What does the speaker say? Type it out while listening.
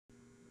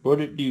What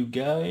it do,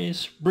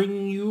 guys?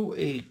 Bringing you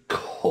a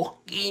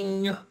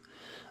cooking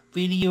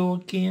video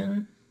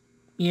again.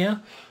 Yeah,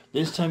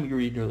 this time you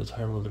already know the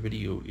title of the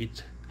video.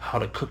 It's how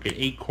to cook an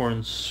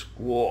acorn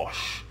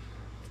squash.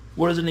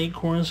 What is an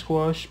acorn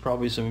squash?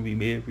 Probably some of you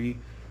maybe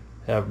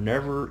have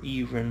never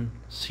even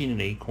seen an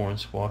acorn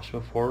squash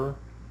before.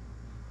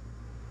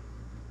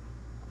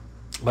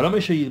 But I'm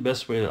going to show you the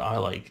best way that I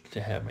like to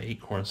have my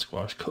acorn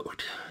squash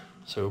cooked.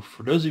 So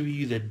for those of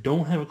you that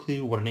don't have a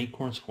clue what an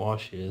acorn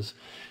squash is,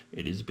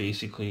 it is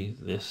basically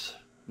this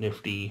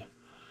nifty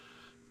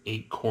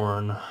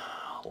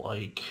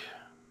acorn-like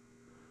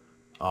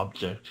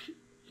object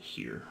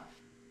here.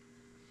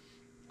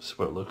 This is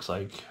what it looks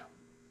like.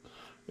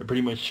 It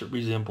pretty much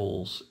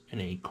resembles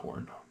an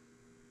acorn.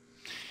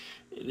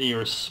 They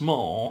are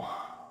small,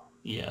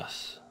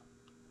 yes,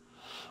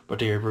 but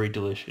they are very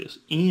delicious.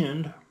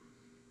 And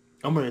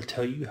I'm going to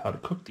tell you how to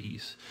cook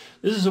these.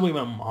 This is the way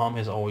my mom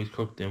has always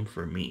cooked them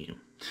for me.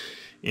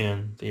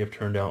 And they have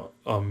turned out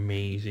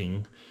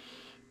amazing.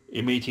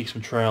 It may take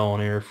some trial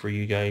and error for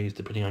you guys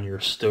depending on your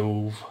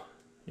stove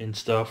and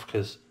stuff.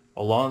 Because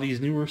a lot of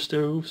these newer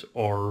stoves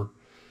are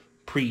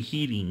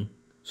preheating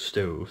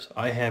stoves.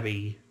 I have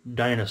a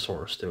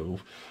dinosaur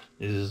stove.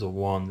 This is the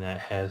one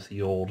that has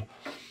the old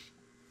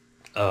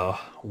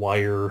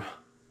wire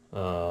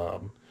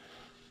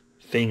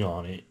thing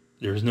on it.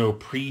 There's no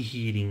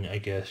preheating, I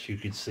guess you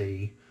could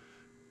say,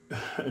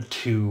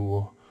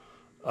 to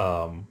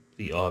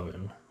the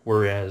oven.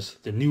 Whereas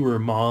the newer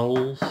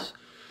models,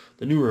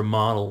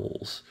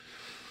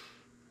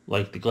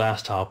 like the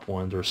glass top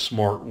ones or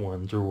smart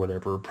ones or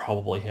whatever,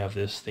 probably have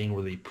this thing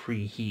where they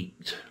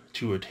preheat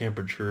to a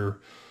temperature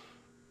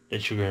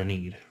that you're going to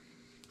need.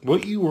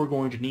 What you are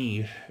going to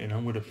need, and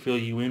I'm going to fill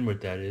you in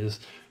with that, is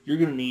you're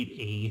going to need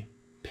a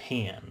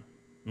pan,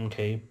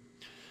 okay?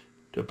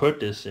 To put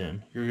this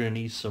in, you're going to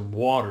need some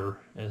water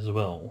as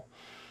well.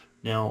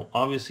 Now,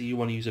 obviously, you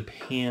want to use a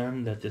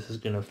pan that this is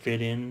going to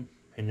fit in,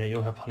 and that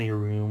you'll have plenty of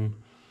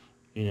room,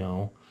 you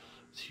know,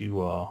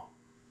 to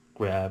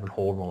grab and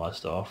hold and all that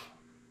stuff.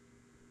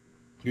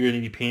 You're going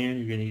to need a pan.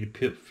 You're going to need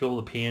to fill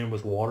the pan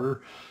with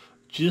water,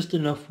 just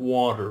enough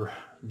water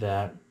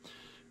that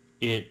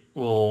it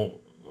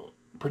will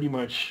pretty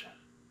much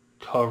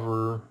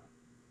cover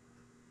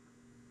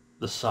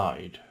the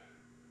side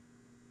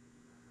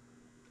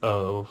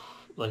of,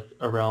 like,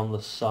 around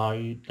the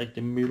side, like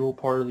the middle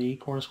part of the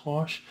acorn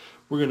squash.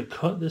 We're going to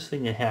cut this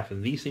thing in half,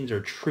 and these things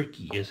are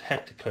tricky as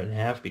heck to cut in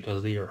half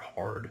because they are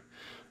hard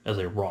as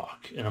a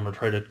rock, and I'm going to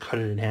try to cut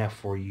it in half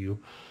for you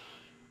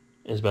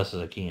as best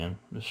as I can.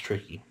 It's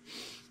tricky.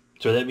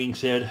 So that being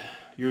said,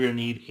 you're going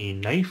to need a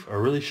knife, a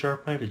really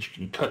sharp knife that you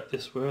can cut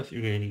this with.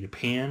 You're going to need a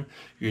pan.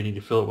 You're going to need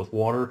to fill it with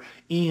water,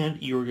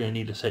 and you're going to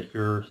need to set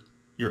your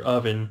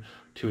oven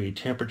to a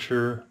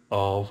temperature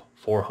of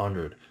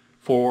 400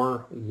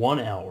 for 1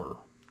 hour.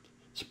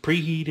 So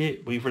preheat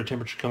it, wait for the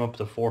temperature to come up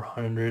to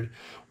 400.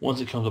 Once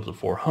it comes up to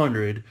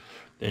 400,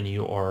 then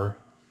you are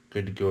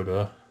good to go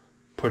to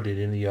put it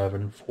in the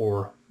oven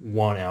for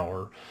 1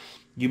 hour.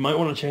 You might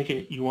want to check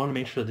it. You want to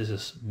make sure this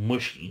is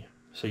mushy.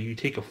 So you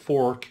take a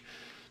fork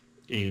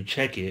and you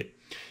check it,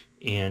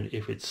 and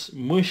if it's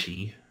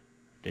mushy,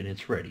 then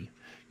it's ready.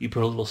 You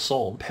put a little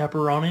salt and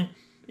pepper on it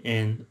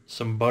and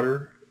some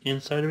butter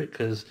inside of it,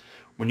 because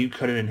when you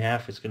cut it in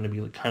half, it's going to be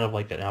kind of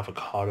like an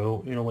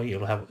avocado in a way. It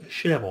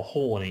should have a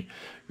hole in it.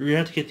 You're going to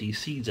have to get these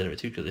seeds out of it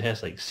too, because it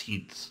has like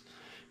seeds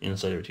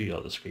inside of it too. You'll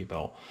have to scrape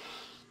out.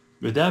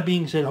 With that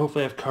being said,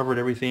 hopefully I've covered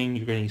everything.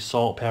 You're going to need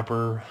salt,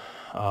 pepper,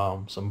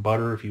 some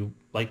butter if you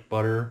like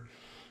butter,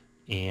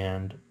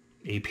 and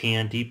a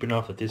pan deep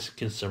enough that this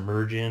can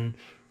submerge in.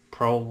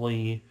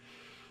 Probably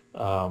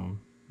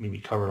maybe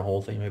covering the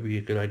whole thing might be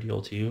a good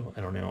idea too.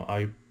 I don't know.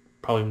 I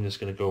probably am just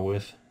going to go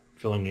with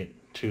filling it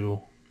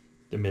to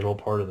the middle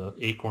part of the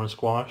acorn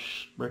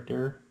squash right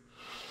there,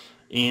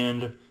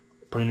 and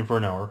putting it in for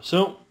an hour.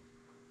 So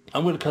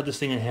I'm going to cut this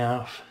thing in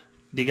half,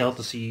 dig out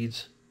the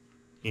seeds,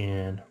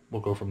 and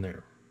we'll go from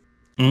there.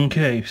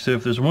 Okay, so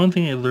if there's one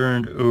thing I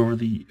learned over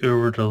the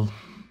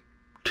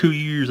 2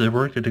 years I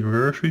worked at the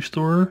grocery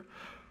store,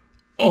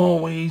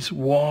 always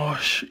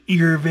wash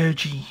your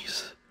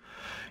veggies.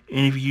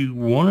 And if you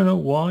want to know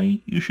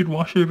why you should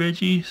wash your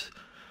veggies,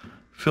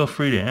 feel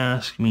free to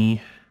ask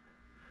me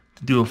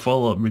to do a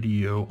follow-up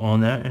video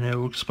on that, and I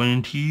will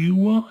explain to you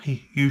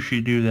why you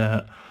should do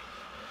that.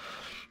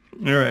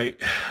 Alright,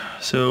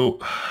 so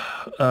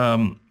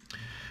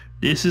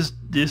this is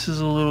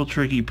a little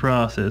tricky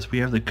process. We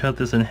have to cut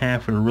this in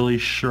half with a really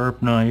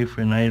sharp knife,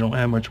 and I don't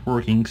have much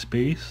working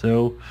space,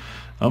 so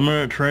I'm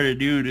going to try to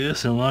do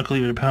this, and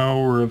luckily with the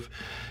power of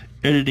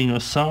editing a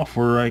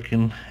software, I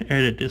can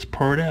edit this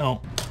part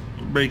out.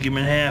 Break them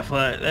in half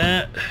like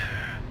that.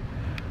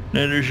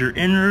 Now there's your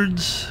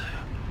innards.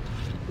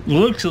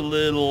 Looks a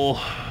little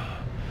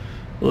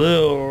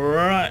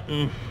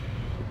rotten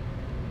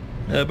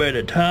up at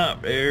the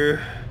top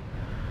there.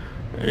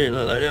 I didn't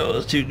look like that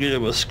was too good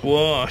of a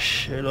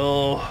squash at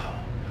all.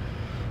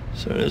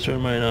 So this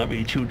one might not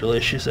be too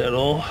delicious at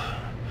all.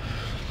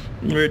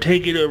 I'm going to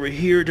take it over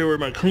here to where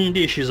my clean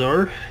dishes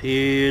are,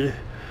 and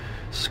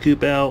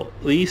scoop out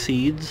these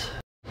seeds.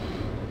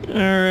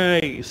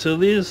 Alright, so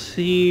this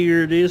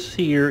here is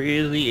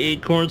the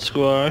acorn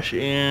squash,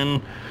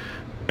 and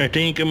I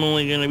think I'm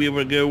only going to be able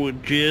to go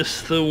with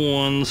just the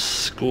one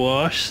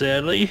squash,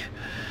 sadly,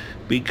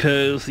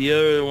 because the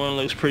other one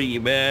looks pretty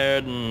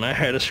bad and I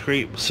had a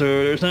scrape, so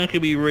there's not going to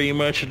be very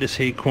much of this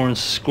acorn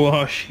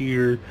squash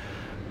here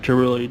to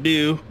really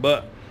do.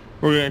 But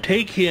we're going to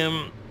take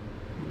him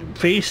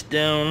face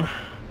down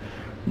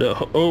the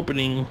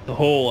opening, the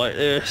hole like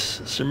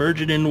this,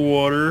 submerge it in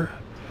water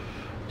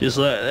just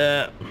like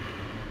that,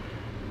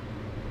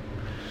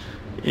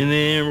 and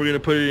then we're going to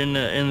put it in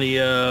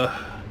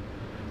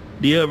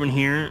the oven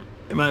here.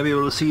 You might be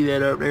able to see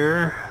that up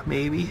there,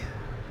 maybe.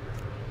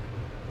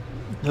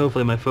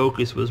 Hopefully my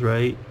focus was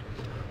right.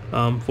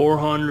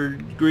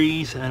 400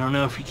 degrees. I don't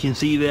know if you can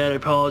see that. I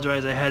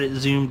apologize. I had it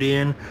zoomed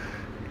in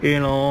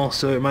and all,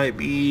 so it might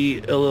be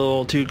a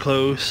little too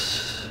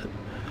close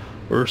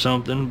or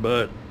something,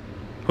 but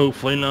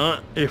hopefully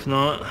not. If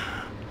not,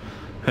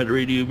 I had to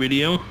redo a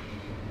video.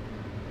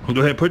 I'll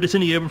go ahead and put this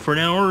in the oven for an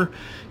hour,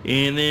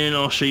 and then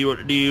I'll show you what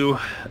to do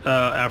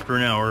after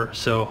an hour.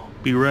 So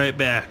be right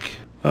back.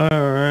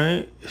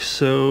 Alright,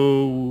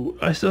 so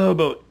I still have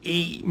about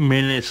 8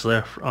 minutes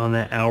left on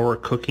that hour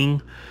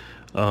cooking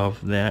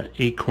of that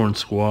acorn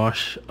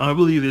squash. I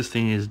believe this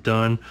thing is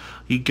done.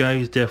 You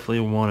guys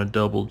definitely want to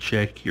double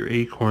check your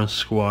acorn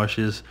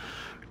squashes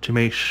to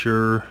make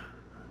sure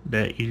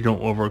that you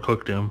don't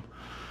overcook them.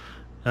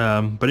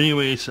 But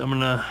anyways, I'm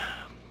gonna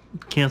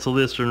cancel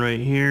this one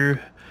right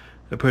here.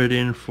 I put it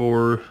in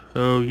for,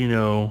 oh, you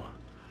know,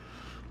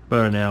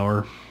 about an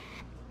hour,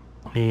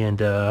 and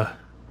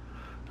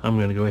I'm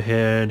gonna go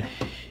ahead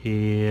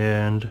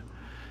and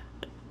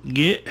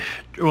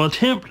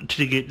attempt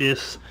to get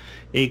this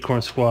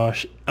acorn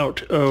squash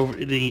out of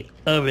the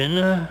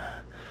oven.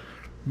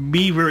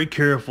 Be very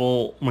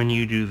careful when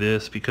you do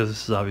this, because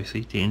this is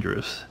obviously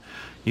dangerous.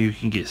 You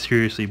can get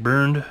seriously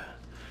burned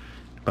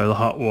by the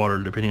hot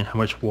water, depending on how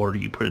much water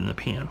you put in the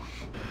pan.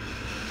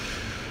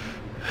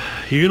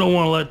 You're gonna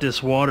want to let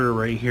this water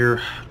right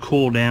here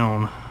cool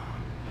down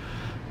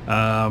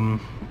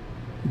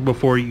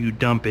before you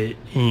dump it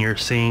in your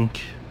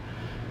sink.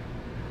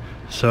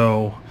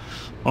 So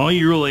all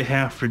you really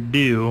have to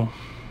do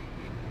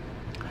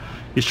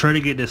is try to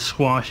get this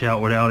squash out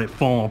without it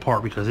falling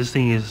apart, because this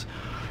thing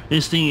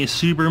is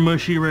super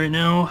mushy right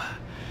now,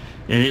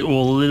 and it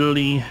will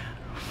literally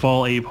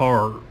fall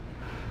apart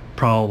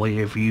probably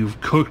if you've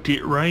cooked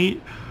it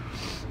right,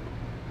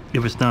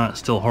 if it's not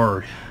still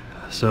hard.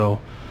 So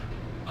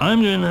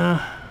I'm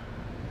gonna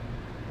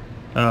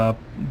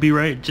be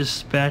right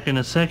just back in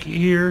a second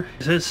here.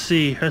 Let's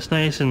see, that's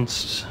nice and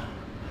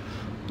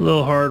a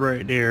little hard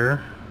right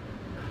there,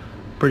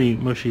 pretty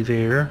mushy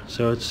there,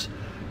 so it's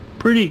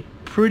pretty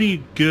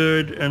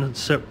good, and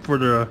except for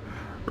the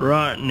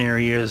rotten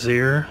areas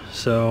there.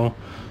 So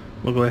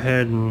we'll go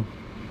ahead and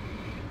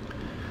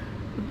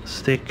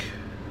stick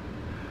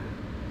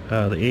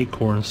the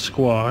acorn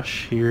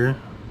squash here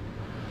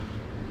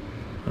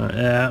like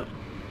that.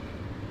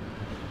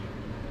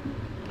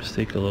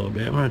 Stick a little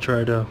bit. I'm gonna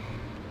try to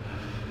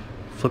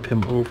flip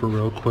him over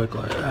real quick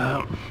like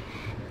that.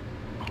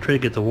 Try to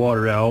get the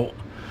water out,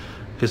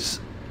 because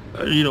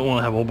you don't want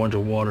to have a whole bunch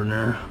of water in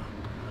there.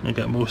 I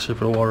got most of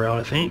the water out,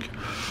 I think.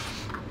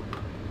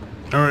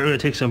 Alright, we're gonna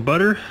take some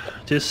butter.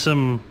 Just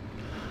some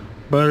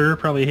butter.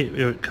 Probably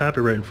hit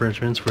copyright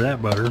infringements for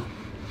that butter.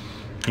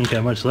 Ain't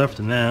got much left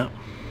in that.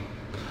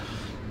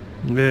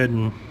 Go ahead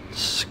and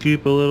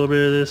scoop a little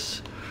bit of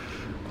this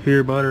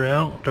here butter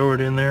out. Throw it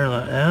in there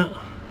like that.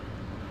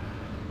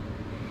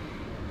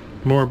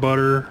 More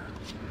butter.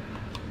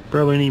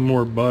 Probably need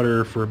more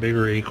butter for a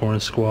bigger acorn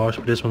squash,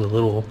 but this one's a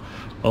little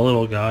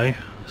guy.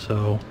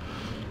 So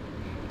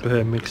go ahead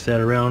and mix that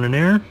around in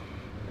there.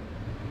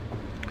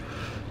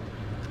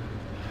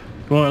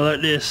 We want to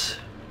let this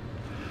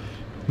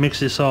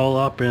mix this all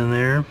up in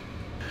there.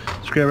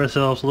 Let's grab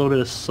ourselves a little bit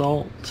of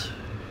salt.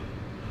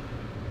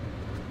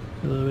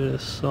 A little bit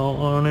of salt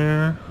on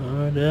there,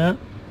 like that.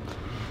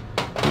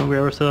 We'll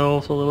grab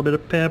ourselves a little bit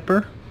of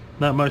pepper.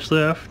 Not much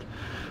left.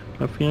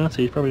 My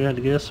fiance's probably going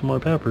to get us some more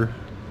pepper.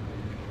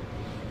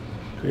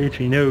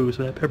 She knows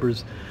that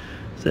pepper's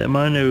set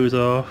my nose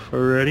off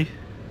already.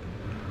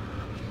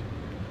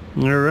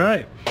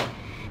 Alright.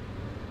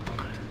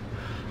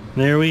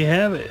 There we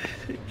have it.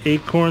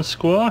 Acorn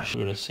squash. I'm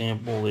going to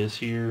sample this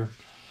here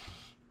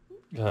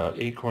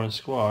acorn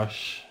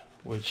squash,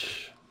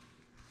 which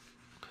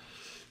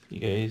you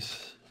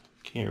guys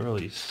can't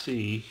really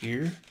see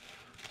here.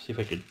 See if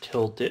I could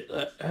tilt it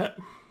like that.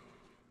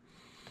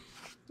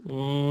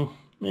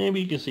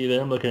 Maybe you can see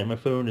that. I'm looking at my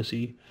phone to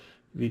see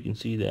if you can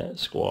see that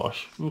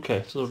squash. Okay,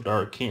 it's a little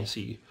dark, can't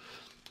see.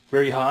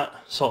 Very hot,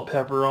 salt,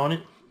 pepper on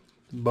it,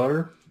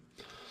 butter.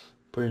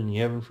 Put it in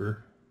the oven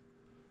for,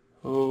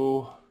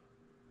 I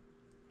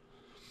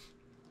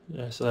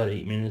still had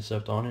 8 minutes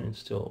left on it, and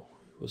it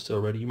was still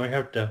ready. You might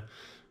have to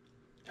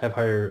have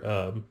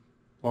higher,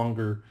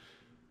 longer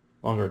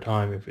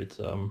time if it's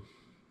a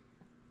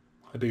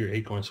bigger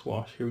acorn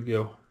squash. Here we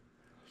go.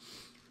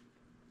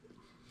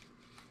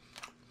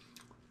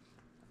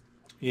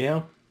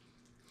 Yeah,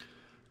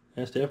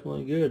 that's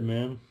definitely good,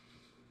 man.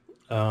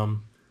 Mm-hmm.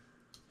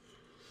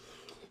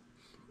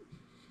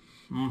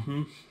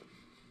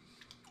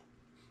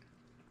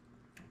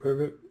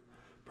 Perfect.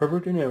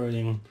 Perfect in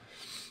everything.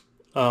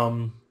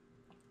 Um,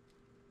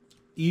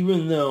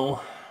 Even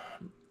though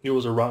it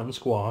was a rotten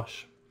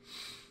squash,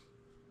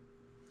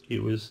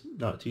 it was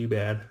not too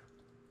bad.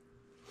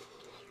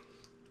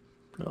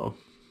 No.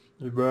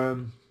 It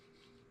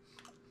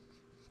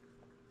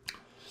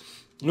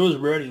was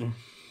ready.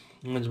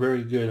 And it's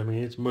very good. I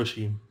mean, it's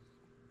mushy.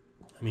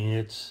 I mean,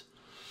 it's...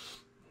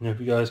 if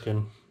you guys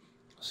can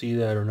see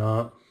that or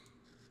not,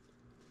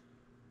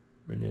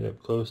 bring it up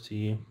close to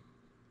you.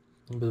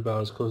 It's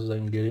about as close as I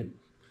can get it.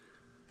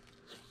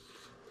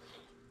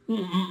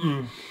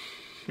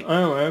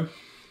 Anyway,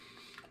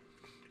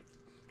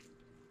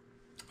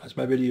 that's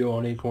my video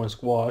on acorn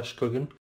squash cooking.